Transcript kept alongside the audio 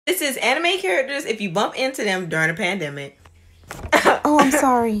This is anime characters if you bump into them during a pandemic. Oh, I'm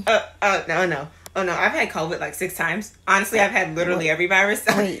sorry. No. Oh no, I've had COVID like 6 times. Honestly, I've had literally every virus.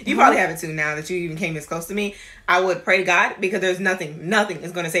 Wait, you probably have it too now that you even came this close to me. I would pray to God because there's nothing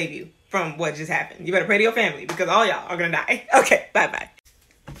is going to save you from what just happened. You better pray to your family because all y'all are going to die. Okay, bye-bye.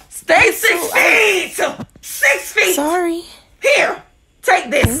 Stay 6 feet! 6 feet! Sorry. Here,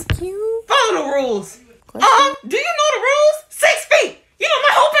 take this. Thank you. Follow the rules. Question? Do you know the rules? 6 feet! You know,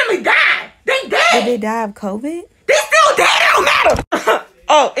 my whole family died. They dead. Did they die of COVID? They still dead. It don't matter.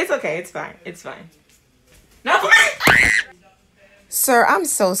 Oh, it's okay. It's fine. It's fine. Not for me. Sir, I'm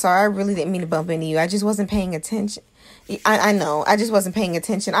so sorry. I really didn't mean to bump into you. I just wasn't paying attention. I know. I just wasn't paying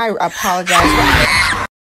attention. I apologize.